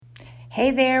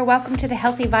Hey there, welcome to the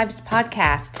Healthy Vibes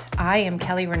Podcast. I am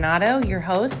Kelly Renato, your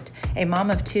host, a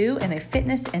mom of two, and a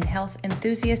fitness and health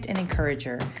enthusiast and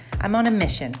encourager. I'm on a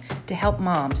mission to help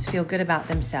moms feel good about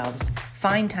themselves,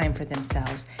 find time for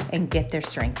themselves, and get their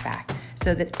strength back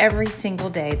so that every single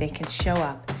day they can show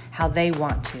up how they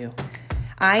want to.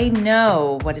 I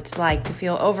know what it's like to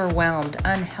feel overwhelmed,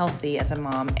 unhealthy as a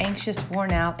mom, anxious,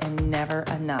 worn out, and never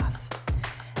enough.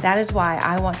 That is why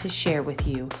I want to share with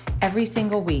you every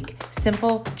single week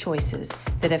simple choices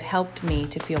that have helped me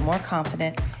to feel more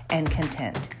confident and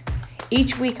content.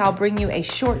 Each week I'll bring you a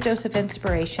short dose of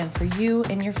inspiration for you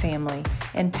and your family,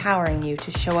 empowering you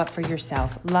to show up for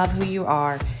yourself, love who you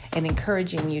are, and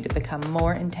encouraging you to become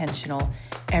more intentional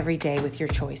every day with your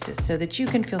choices so that you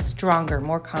can feel stronger,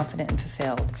 more confident, and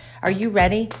fulfilled. Are you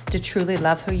ready to truly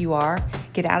love who you are?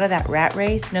 Get out of that rat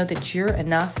race, know that you're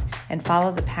enough, and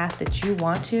follow the path that you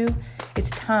want to? It's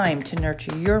time to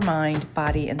nurture your mind,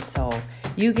 body, and soul.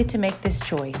 You get to make this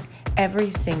choice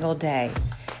every single day,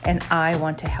 and I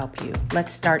want to help you.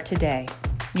 Let's start today.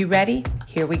 You ready?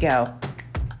 Here we go.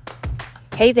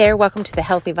 Hey there, welcome to the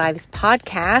Healthy Vibes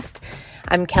Podcast.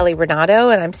 I'm Kelly Renato,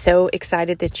 and I'm so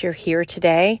excited that you're here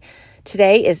today.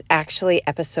 Today is actually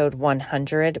episode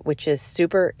 100, which is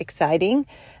super exciting.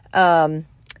 I'm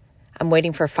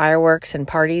waiting for fireworks and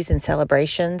parties and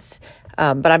celebrations,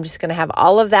 but I'm just going to have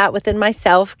all of that within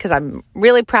myself because I'm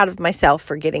really proud of myself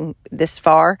for getting this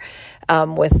far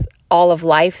with all of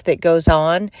life that goes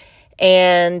on.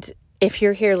 And if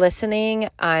you're here listening,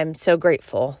 I'm so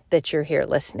grateful that you're here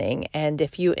listening. And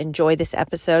if you enjoy this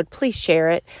episode, please share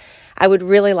it. I would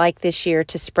really like this year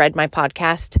to spread my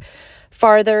podcast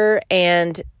farther.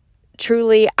 And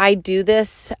truly, I do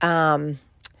this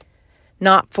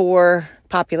not for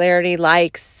popularity,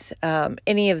 likes,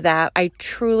 any of that. I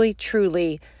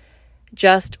truly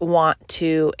just want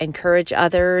to encourage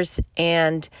others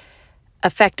and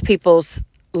affect people's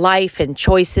life and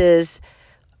choices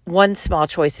one small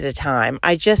choice at a time.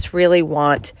 I just really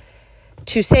want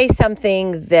to say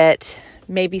something that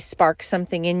maybe sparks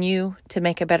something in you to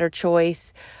make a better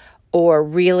choice, or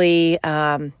really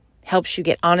helps you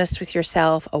get honest with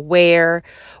yourself, aware,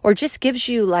 or just gives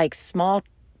you like small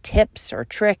tips or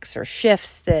tricks or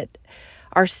shifts that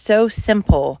are so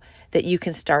simple that you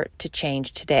can start to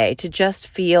change today, to just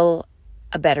feel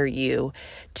a better you,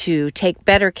 to take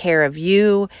better care of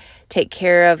you, take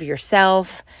care of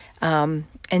yourself, and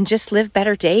just live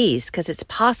better days, because it's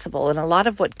possible. And a lot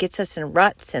of what gets us in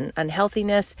ruts and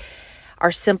unhealthiness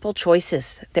are simple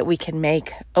choices that we can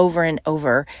make over and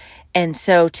over. And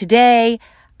so today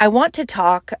I want to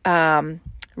talk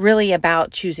really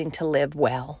about choosing to live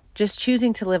well. Just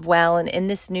choosing to live well. And in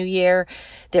this new year,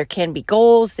 there can be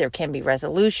goals, there can be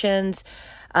resolutions.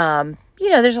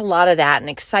 There's a lot of that, and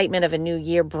excitement of a new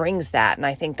year brings that. And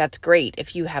I think that's great.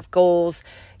 If you have goals,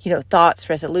 thoughts,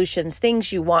 resolutions,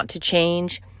 things you want to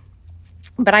change.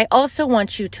 But I also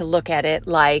want you to look at it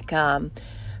like,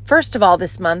 first of all,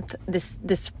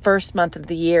 this first month of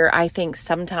the year, I think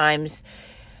sometimes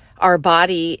our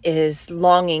body is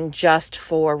longing just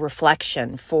for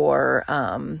reflection, for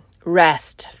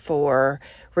rest, for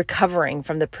recovering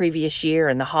from the previous year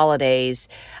and the holidays,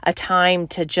 a time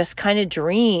to just kind of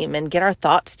dream and get our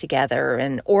thoughts together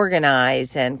and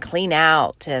organize and clean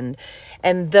out and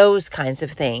those kinds of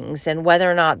things. And whether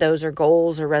or not those are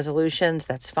goals or resolutions,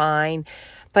 that's fine.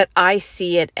 But I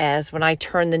see it as, when I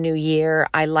turn the new year,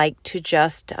 I like to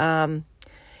just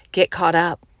get caught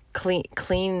up,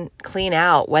 clean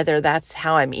out, whether that's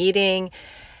how I'm eating,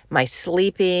 my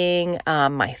sleeping,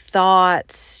 my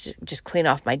thoughts, just clean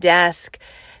off my desk.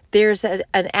 There's an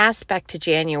aspect to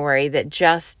January that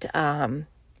just,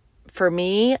 for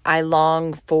me, I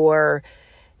long for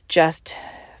just,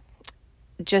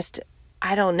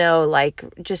 I don't know, like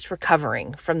just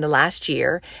recovering from the last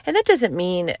year. And that doesn't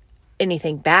mean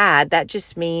anything bad. That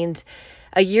just means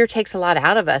a year takes a lot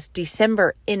out of us.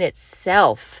 December in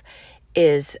itself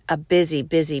is a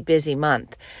busy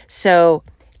month. So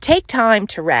take time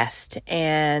to rest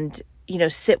and,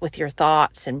 sit with your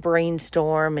thoughts and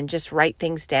brainstorm and just write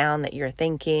things down that you're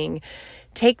thinking.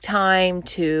 Take time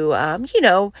to,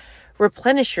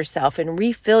 replenish yourself and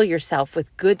refill yourself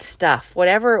with good stuff.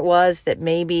 Whatever it was that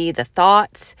maybe the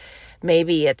thoughts,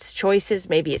 maybe it's choices,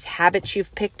 maybe it's habits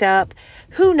you've picked up.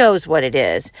 Who knows what it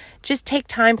is? Just take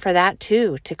time for that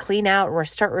too, to clean out and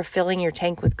start refilling your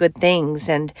tank with good things.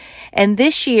 And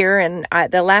this year and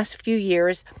the last few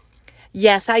years,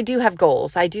 yes, I do have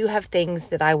goals. I do have things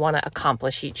that I want to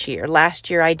accomplish each year. Last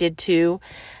year I did too.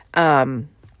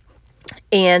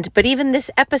 But even this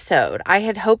episode, I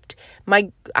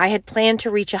had planned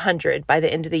to reach 100 by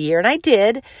the end of the year, and I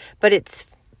did, but it's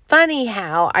funny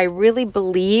how I really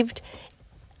believed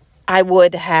I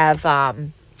would have,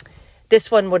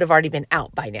 this one would have already been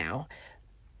out by now.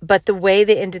 But the way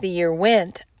the end of the year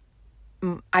went,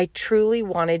 I truly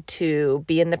wanted to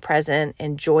be in the present,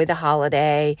 enjoy the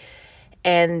holiday,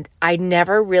 and I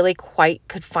never really quite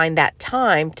could find that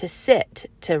time to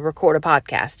sit to record a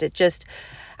podcast.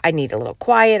 I need a little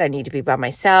quiet. I need to be by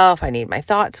myself. I need my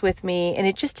thoughts with me, and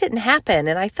it just didn't happen.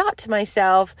 And I thought to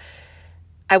myself,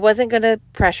 I wasn't going to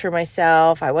pressure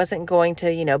myself. I wasn't going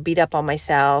to, beat up on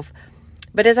myself.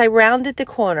 But as I rounded the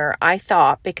corner, I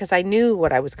thought, because I knew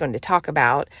what I was going to talk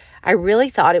about, I really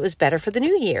thought it was better for the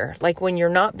new year. Like when you're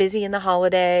not busy in the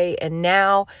holiday, and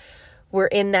now we're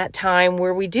in that time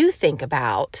where we do think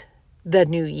about the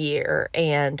new year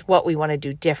and what we want to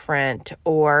do different.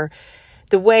 Or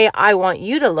the way I want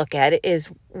you to look at it is,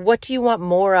 what do you want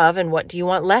more of and what do you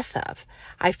want less of?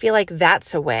 I feel like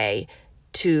that's a way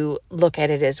to look at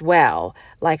it as well.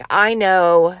 Like, I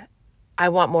know I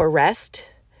want more rest,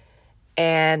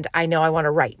 and I know I want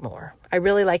to write more. I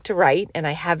really like to write, and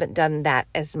I haven't done that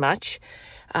as much.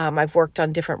 I've worked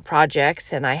on different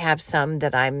projects, and I have some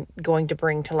that I'm going to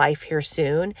bring to life here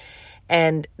soon.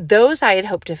 And those I had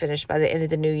hoped to finish by the end of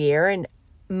the new year, and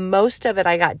most of it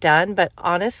I got done. But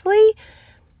honestly,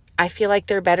 I feel like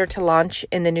they're better to launch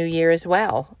in the new year as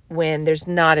well, when there's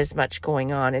not as much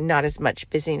going on and not as much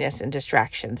busyness and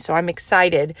distraction. So I'm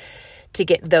excited to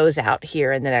get those out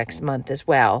here in the next month as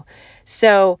well.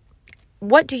 So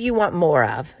what do you want more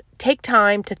of? Take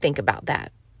time to think about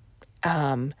that.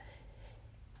 And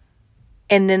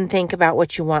then think about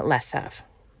what you want less of.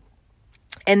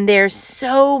 And there's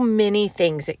so many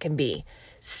things it can be.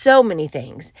 So many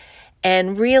things.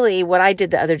 And really what I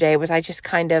did the other day was I just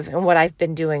and what I've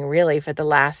been doing really for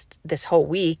this whole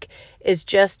week is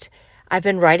I've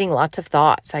been writing lots of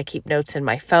thoughts. I keep notes in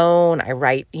my phone. I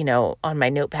write, on my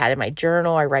notepad in my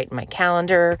journal. I write in my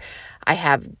calendar. I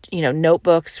have,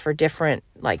 notebooks for different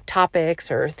topics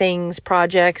or things,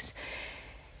 projects.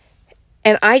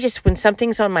 And when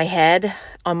something's on my head,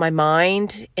 on my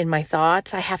mind, in my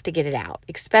thoughts, I have to get it out,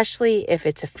 especially if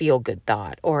it's a feel-good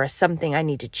thought or something I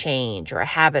need to change or a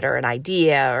habit or an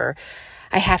idea, or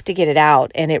I have to get it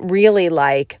out. And it really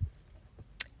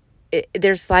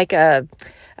there's a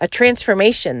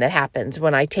transformation that happens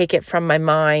when I take it from my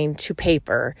mind to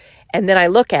paper, and then I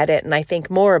look at it and I think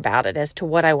more about it as to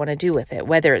what I want to do with it,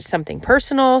 whether it's something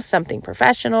personal, something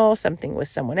professional, something with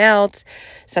someone else,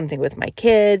 something with my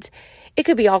kids. It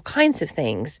could be all kinds of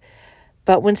things.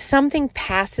 But when something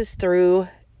passes through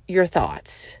your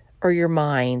thoughts or your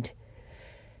mind,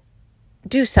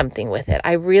 do something with it.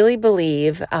 I really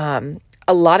believe a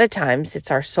lot of times it's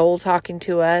our soul talking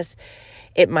to us.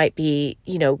 It might be,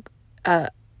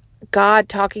 God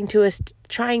talking to us,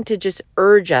 trying to just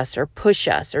urge us or push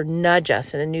us or nudge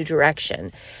us in a new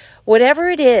direction. Whatever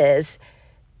it is,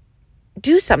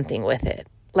 do something with it.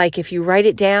 Like if you write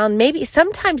it down, maybe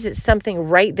sometimes it's something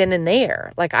right then and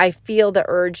there. Like I feel the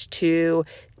urge to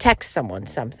text someone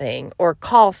something or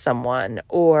call someone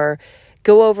or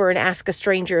go over and ask a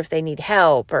stranger if they need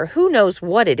help, or who knows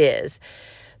what it is.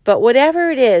 But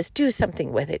whatever it is, do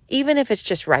something with it, even if it's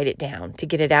just write it down to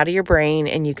get it out of your brain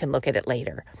and you can look at it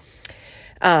later.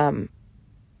 But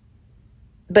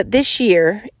this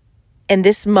year and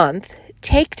this month,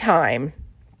 take time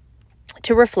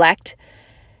to reflect,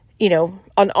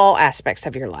 on all aspects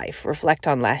of your life. Reflect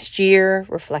on last year,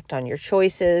 reflect on your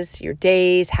choices, your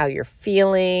days, how you're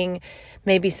feeling.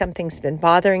 Maybe something's been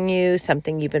bothering you,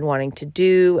 something you've been wanting to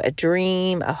do, a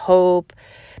dream, a hope.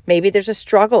 Maybe there's a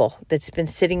struggle that's been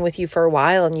sitting with you for a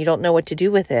while and you don't know what to do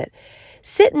with it.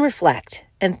 Sit and reflect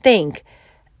and think,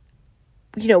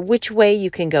 which way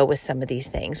you can go with some of these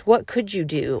things. What could you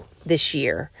do this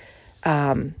year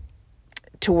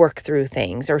to work through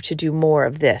things or to do more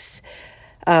of this?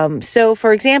 So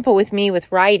for example, with me with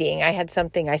writing, I had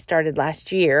something I started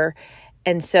last year.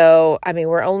 And so,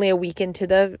 we're only a week into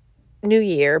the new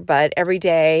year, but every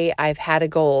day I've had a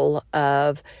goal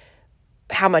of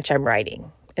how much I'm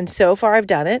writing. And so far I've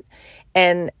done it.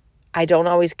 And I don't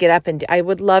always get up I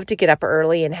would love to get up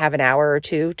early and have an hour or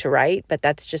two to write, but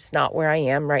that's just not where I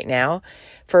am right now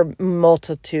for a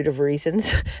multitude of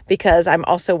reasons, because I'm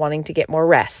also wanting to get more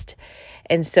rest.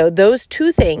 And so those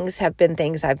two things have been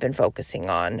things I've been focusing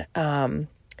on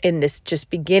in this just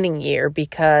beginning year,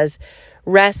 because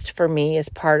rest for me is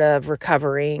part of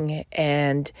recovering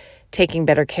and taking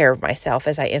better care of myself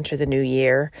as I enter the new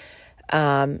year.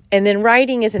 And then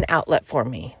writing is an outlet for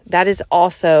me. That is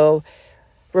also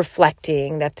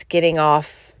reflecting. That's getting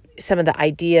off some of the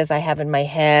ideas I have in my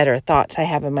head or thoughts I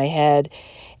have in my head.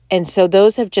 And so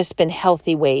those have just been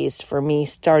healthy ways for me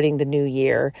starting the new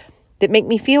year that make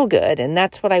me feel good. And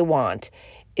that's what I want,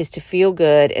 is to feel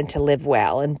good and to live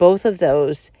well. And both of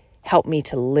those help me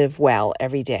to live well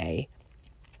every day.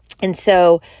 And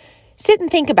so sit and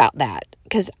think about that,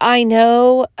 because I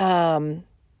know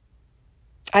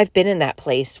I've been in that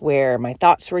place where my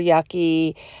thoughts were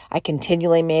yucky. I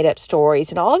continually made up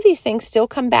stories, and all of these things still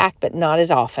come back, but not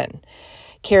as often.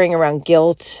 Carrying around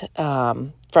guilt,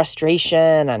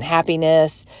 frustration,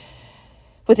 unhappiness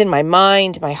within my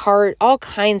mind, my heart, all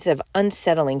kinds of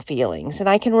unsettling feelings. And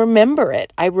I can remember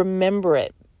it. I remember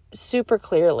it super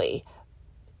clearly.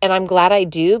 And I'm glad I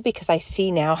do, because I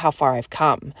see now how far I've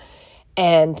come.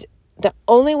 And the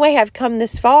only way I've come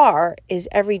this far is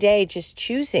every day just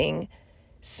choosing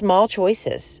small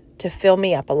choices to fill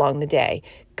me up along the day.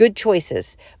 Good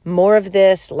choices. More of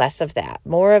this, less of that.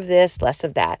 More of this, less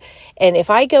of that. And if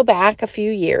I go back a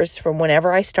few years from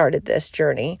whenever I started this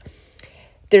journey,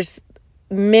 there's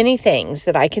many things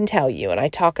that I can tell you, and I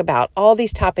talk about all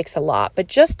these topics a lot, but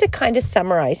just to kind of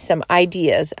summarize some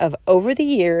ideas of over the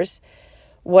years,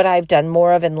 what I've done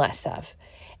more of and less of.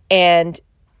 And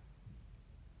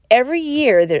every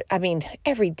year,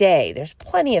 every day, there's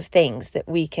plenty of things that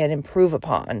we can improve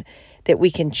upon, that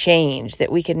we can change,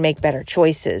 that we can make better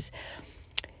choices.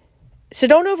 So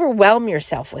don't overwhelm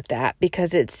yourself with that,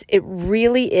 because it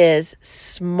really is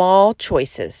small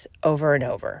choices over and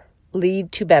over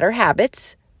lead to better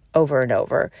habits over and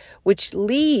over, which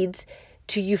leads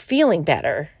to you feeling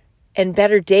better and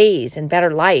better days and better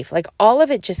life. Like all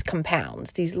of it just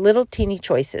compounds, these little teeny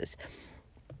choices.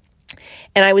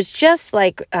 And I was just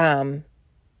like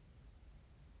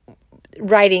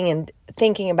writing and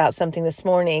thinking about something this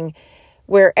morning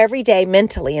where every day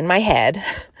mentally in my head,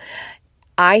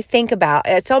 I think about,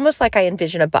 it's almost like I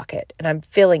envision a bucket and I'm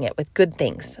filling it with good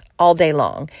things all day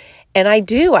long. And I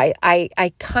do,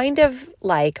 I kind of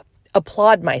like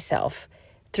applaud myself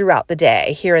throughout the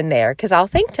day here and there, because I'll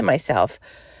think to myself,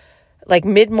 like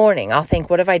mid-morning, I'll think,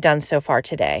 what have I done so far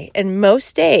today? And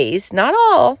most days, not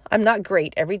all, I'm not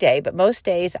great every day, but most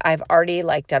days I've already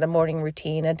like done a morning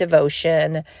routine, a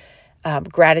devotion,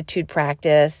 gratitude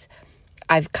practice.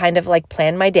 I've kind of like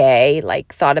planned my day,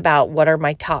 like thought about what are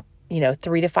my top,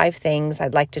 3 to 5 things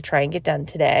I'd like to try and get done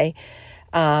today.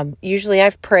 Usually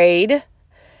I've prayed.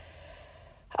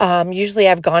 Usually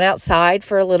I've gone outside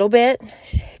for a little bit,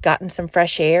 gotten some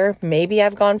fresh air. Maybe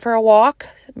I've gone for a walk.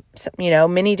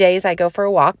 Many days I go for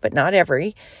a walk, but not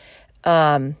every.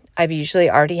 I've usually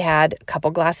already had a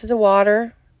couple glasses of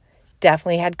water,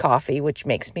 definitely had coffee, which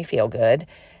makes me feel good.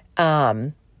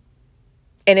 And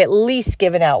at least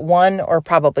given out one or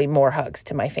probably more hugs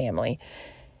to my family.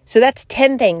 So that's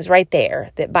 10 things right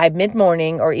there that by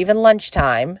mid-morning or even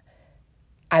lunchtime,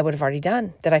 I would have already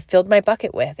done, that I filled my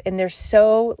bucket with. And they're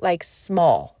so like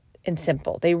small and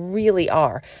simple. They really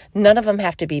are. None of them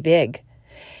have to be big.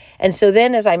 And so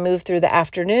then as I move through the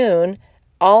afternoon,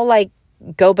 I'll like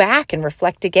go back and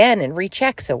reflect again and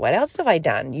recheck. So what else have I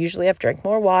done? Usually I've drank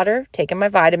more water, taken my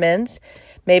vitamins.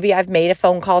 Maybe I've made a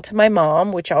phone call to my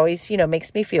mom, which always,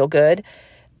 makes me feel good.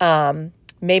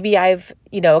 Maybe I've,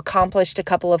 accomplished a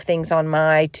couple of things on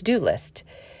my to-do list.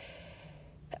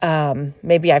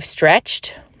 Maybe I've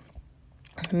stretched.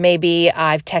 Maybe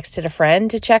I've texted a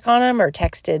friend to check on them, or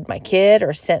texted my kid,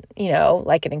 or sent,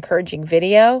 like an encouraging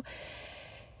video.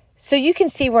 So you can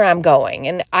see where I'm going,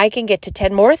 and I can get to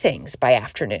 10 more things by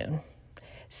afternoon.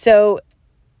 So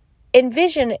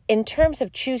envision, in terms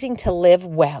of choosing to live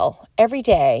well every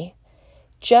day,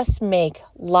 just make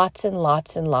lots and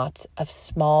lots and lots of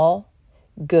small,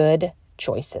 good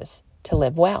choices to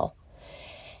live well.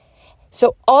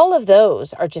 So all of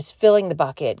those are just filling the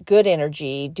bucket, good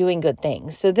energy, doing good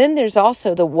things. So then there's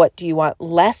also the what do you want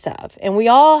less of? And we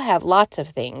all have lots of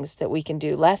things that we can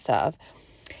do less of.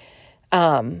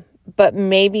 But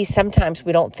maybe sometimes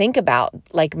we don't think about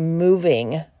like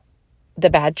moving the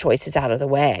bad choices out of the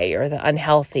way, or the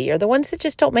unhealthy, or the ones that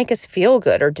just don't make us feel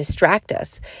good or distract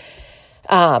us.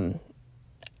 I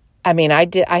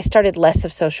started less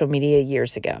of social media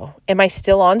years ago. Am I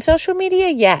still on social media?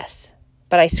 Yes.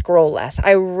 But I scroll less.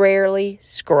 I rarely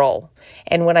scroll.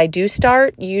 And when I do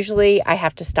start, usually I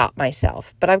have to stop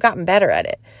myself. But I've gotten better at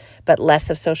it. But less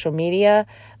of social media,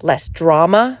 less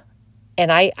drama.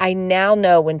 And I now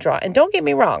know when and don't get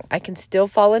me wrong, I can still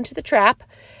fall into the trap.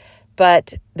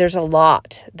 But there's a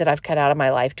lot that I've cut out of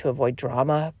my life to avoid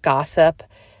drama, gossip,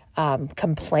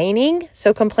 complaining.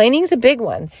 So complaining is a big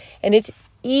one. And it's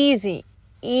easy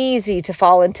to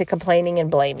fall into complaining and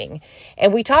blaming.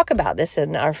 And we talk about this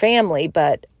in our family,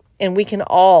 and we can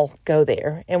all go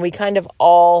there, and we kind of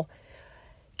all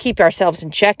keep ourselves in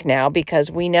check now,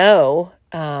 because we know,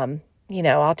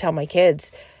 I'll tell my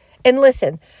kids, and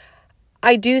listen,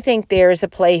 I do think there's a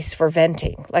place for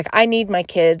venting. Like, I need my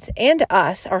kids and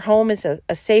us. Our home is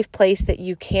a safe place that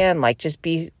you can, like, just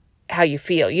be how you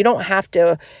feel. You don't have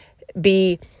to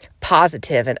be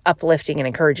positive and uplifting and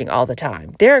encouraging all the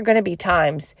time. There are going to be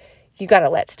times you got to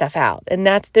let stuff out. And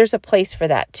there's a place for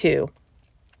that too.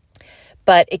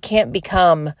 But it can't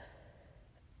become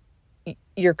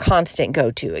your constant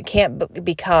go-to. It can't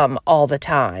become all the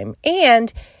time.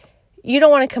 And you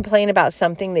don't want to complain about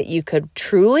something that you could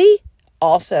truly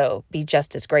also be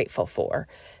just as grateful for.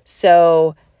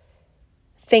 So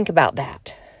think about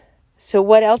that. So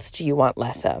what else do you want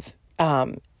less of?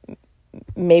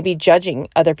 Maybe judging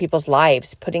other people's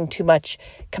lives, putting too much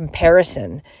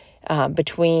comparison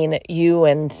between you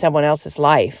and someone else's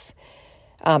life.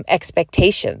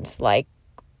 Expectations, like,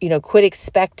 quit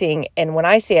expecting. And when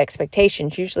I say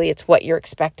expectations, usually it's what you're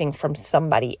expecting from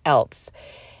somebody else.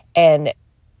 And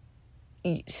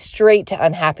straight to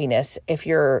unhappiness if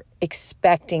you're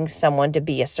expecting someone to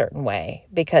be a certain way,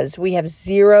 because we have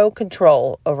zero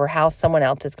control over how someone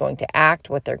else is going to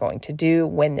act, what they're going to do,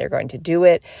 when they're going to do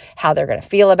it, how they're going to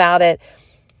feel about it.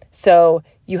 So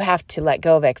you have to let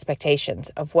go of expectations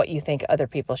of what you think other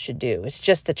people should do. It's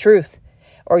just the truth,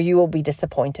 or you will be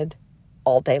disappointed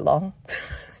all day long.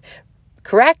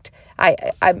 Correct?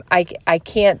 I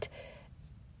can't.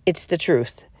 It's the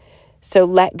truth. So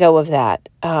let go of that.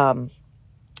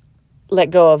 Let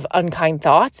go of unkind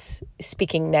thoughts,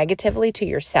 speaking negatively to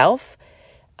yourself,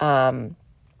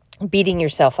 beating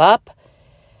yourself up.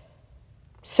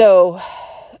 So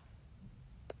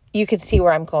you can see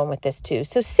where I'm going with this too.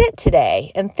 So sit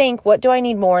today and think, what do I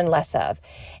need more and less of?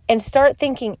 And start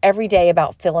thinking every day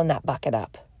about filling that bucket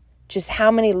up. Just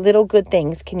how many little good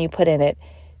things can you put in it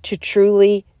to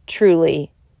truly,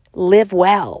 truly live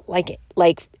well, like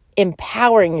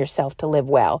empowering yourself to live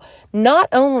well, not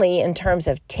only in terms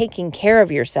of taking care of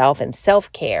yourself and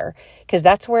self-care, because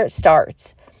that's where it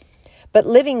starts, but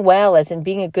living well as in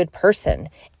being a good person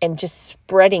and just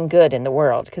spreading good in the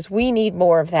world, because we need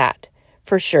more of that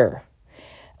for sure.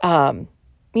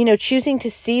 Choosing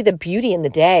to see the beauty in the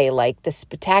day, like the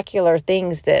spectacular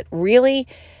things that really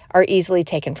are easily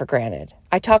taken for granted.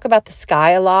 I talk about the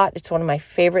sky a lot. It's one of my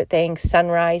favorite things,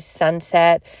 sunrise,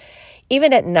 sunset.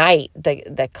 Even at night,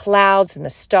 the clouds and the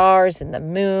stars and the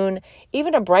moon,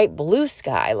 even a bright blue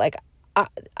sky. Like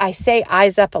I say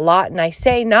eyes up a lot, and I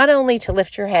say not only to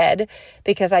lift your head,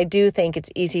 because I do think it's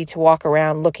easy to walk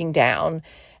around looking down.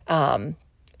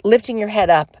 Lifting your head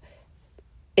up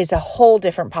is a whole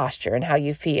different posture in how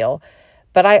you feel.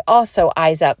 But I also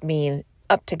eyes up mean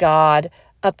up to God,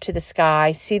 up to the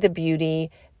sky, see the beauty,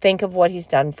 think of what He's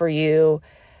done for you.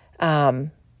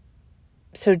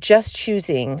 So just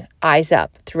choosing eyes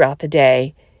up throughout the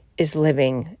day is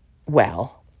living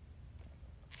well.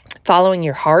 Following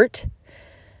your heart,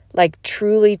 like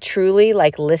truly, truly,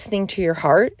 like listening to your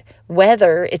heart,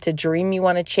 whether it's a dream you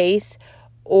want to chase,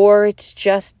 or it's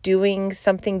just doing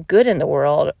something good in the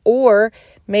world, or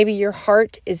maybe your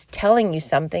heart is telling you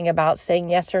something about saying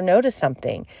yes or no to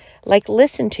something. Like,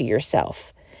 listen to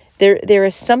yourself. There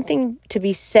is something to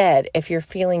be said if you're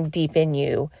feeling deep in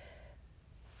you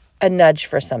a nudge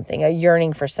for something, a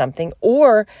yearning for something,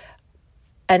 or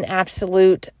an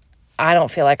absolute, I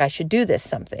don't feel like I should do this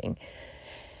something.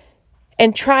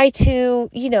 And try to,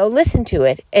 listen to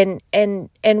it.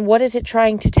 And what is it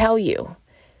trying to tell you?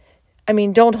 I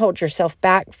mean, don't hold yourself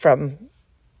back from,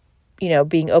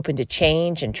 being open to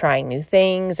change and trying new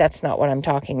things. That's not what I'm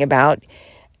talking about.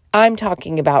 I'm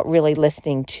talking about really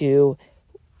listening to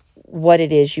what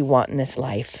it is you want in this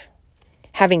life.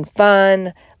 Having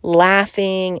fun,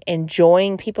 laughing,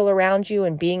 enjoying people around you,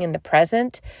 and being in the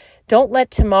present. Don't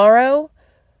let tomorrow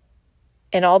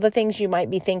and all the things you might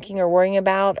be thinking or worrying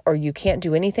about, or you can't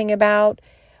do anything about,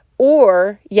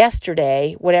 or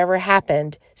yesterday, whatever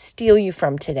happened, steal you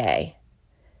from today.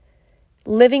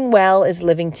 Living well is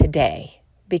living today,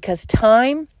 because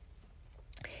time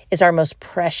is our most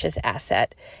precious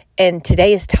asset. And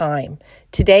today is time.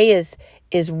 Today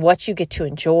is what you get to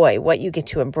enjoy, what you get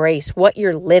to embrace, what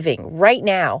you're living right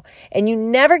now. And you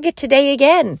never get today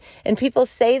again. And people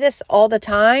say this all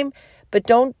the but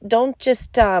don't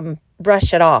just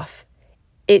brush it off.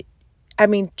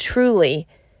 Truly,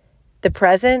 the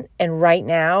present and right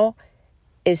now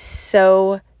is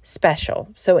so special.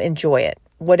 So enjoy it,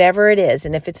 whatever it is.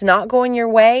 And if it's not going your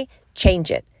way,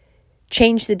 change it.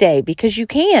 Change the day, because you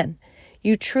can.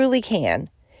 You truly can.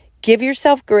 Give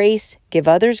yourself grace, give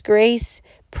others grace,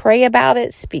 pray about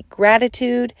it, speak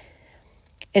gratitude,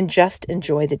 and just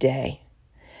enjoy the day.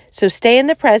 So stay in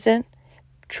the present.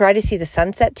 Try to see the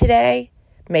sunset today.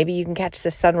 Maybe you can catch the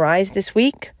sunrise this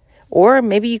week, or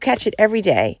maybe you catch it every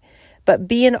day, but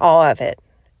be in awe of it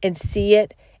and see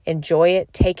it, enjoy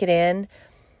it, take it in,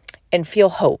 and feel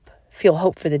hope. Feel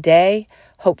hope for the day,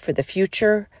 hope for the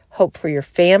future, hope for your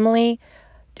family,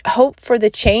 hope for the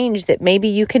change that maybe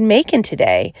you can make in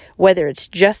today, whether it's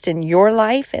just in your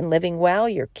life and living well,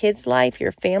 your kids' life,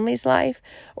 your family's life,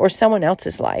 or someone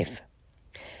else's life.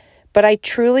 But I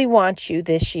truly want you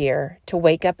this year to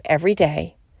wake up every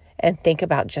day and think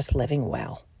about just living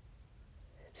well.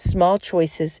 Small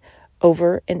choices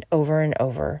over and over and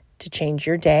over to change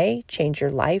your day, change your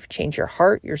life, change your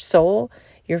heart, your soul,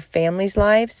 your family's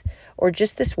lives, or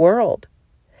just this world.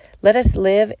 Let us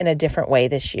live in a different way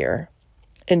this year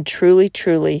and truly,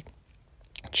 truly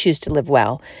choose to live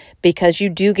well, because you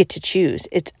do get to choose.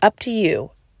 It's up to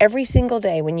you every single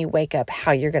day when you wake up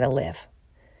how you're going to live.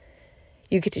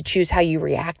 You get to choose how you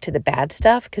react to the bad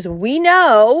stuff, because we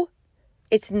know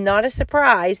it's not a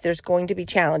surprise there's going to be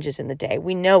challenges in the day.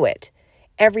 We know it.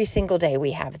 Every single day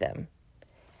we have them.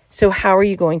 So how are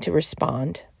you going to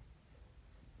respond?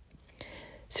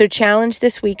 So challenge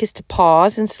this week is to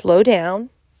pause and slow down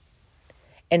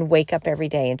and wake up every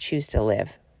day and choose to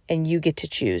live. And you get to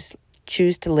choose.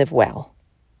 Choose to live well.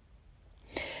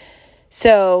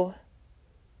 So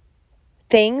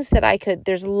things that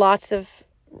there's lots of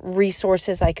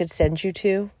resources I could send you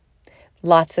to.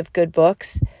 Lots of good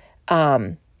books.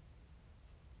 I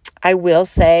will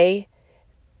say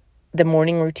the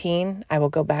morning routine. I will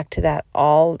go back to that.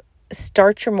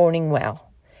 Start your morning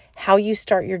well. How you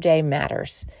start your day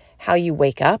matters. How you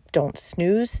wake up, don't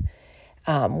snooze.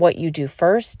 What you do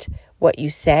first, what you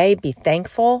say, be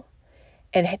thankful.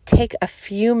 And take a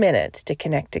few minutes to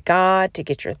connect to God, to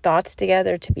get your thoughts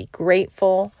together, to be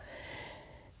grateful.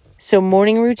 So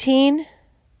morning routine,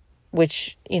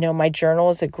 which, my journal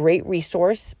is a great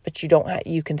resource, but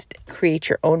you can create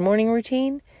your own morning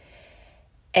routine,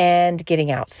 and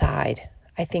getting outside.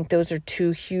 I think those are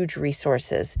two huge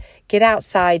resources. Get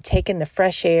outside, take in the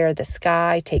fresh air, the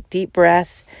sky, take deep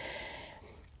breaths,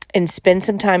 and spend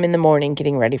some time in the morning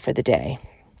getting ready for the day.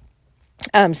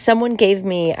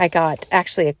 I got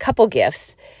actually a couple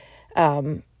gifts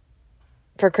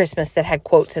for Christmas that had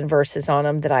quotes and verses on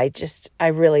them that I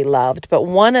really loved. But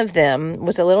one of them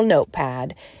was a little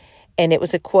notepad, and it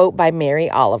was a quote by Mary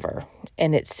Oliver.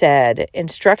 And it said,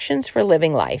 "Instructions for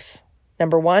living life.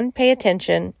 Number 1, pay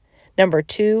attention. Number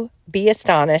 2, be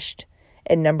astonished.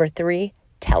 And number 3,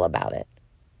 tell about it."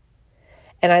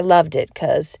 And I loved it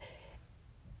because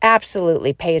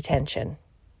absolutely pay attention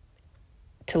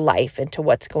to life and to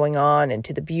what's going on and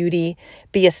to the beauty.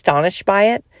 Be astonished by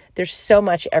it. There's so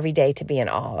much every day to be in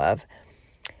awe of.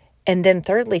 And then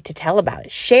thirdly, to tell about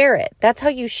it. Share it. That's how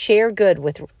you share good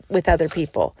with other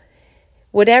people.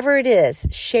 Whatever it is,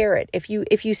 share it. If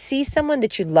you see someone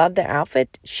that you love their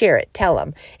outfit, share it. Tell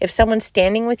them. If someone's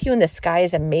standing with you and the sky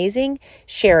is amazing,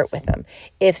 share it with them.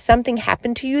 If something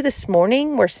happened to you this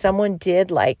morning where someone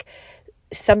did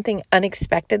something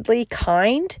unexpectedly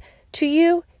kind to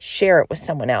you, share it with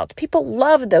someone else. People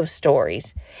love those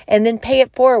stories. And then pay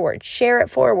it forward. Share it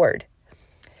forward.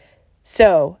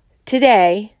 So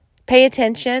today, pay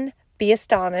attention, be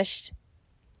astonished,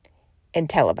 and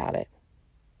tell about it.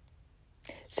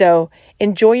 So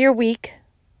enjoy your week,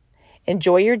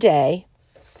 enjoy your day,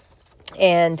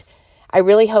 and I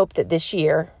really hope that this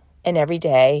year and every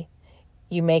day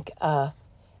you make a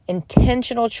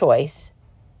intentional choice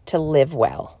to live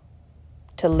well,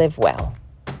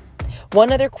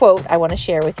 One other quote I want to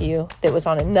share with you that was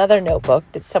on another notebook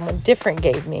that someone different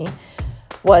gave me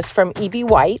was from E.B.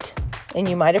 White, and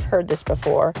you might have heard this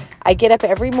before. "I get up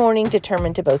every morning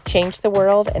determined to both change the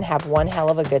world and have one hell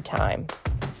of a good time.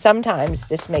 Sometimes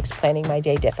this makes planning my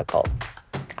day difficult."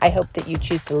 I hope that you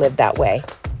choose to live that way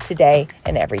today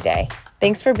and every day.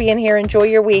 Thanks for being here. Enjoy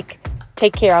your week.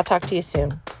 Take care. I'll talk to you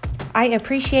soon. I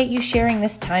appreciate you sharing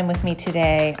this time with me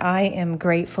today. I am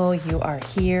grateful you are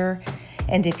here.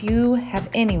 And if you have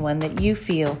anyone that you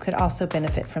feel could also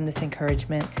benefit from this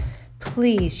encouragement,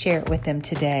 please share it with them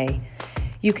today.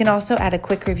 You can also add a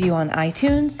quick review on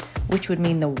iTunes, which would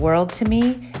mean the world to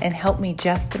me and help me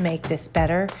just to make this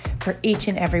better for each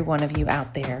and every one of you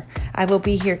out there. I will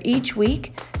be here each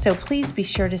week, so please be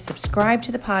sure to subscribe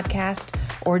to the podcast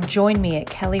or join me at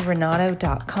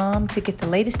kellyrenato.com to get the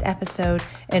latest episode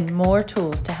and more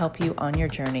tools to help you on your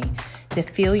journey to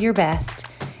feel your best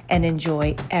and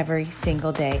enjoy every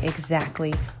single day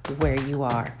exactly where you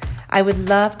are. I would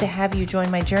love to have you join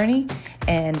my journey,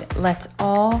 and let's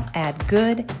all add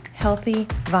good, healthy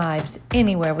vibes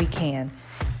anywhere we can,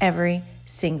 every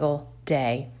single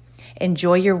day.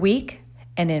 Enjoy your week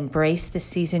and embrace the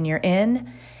season you're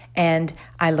in, and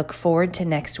I look forward to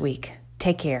next week.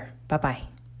 Take care. Bye-bye.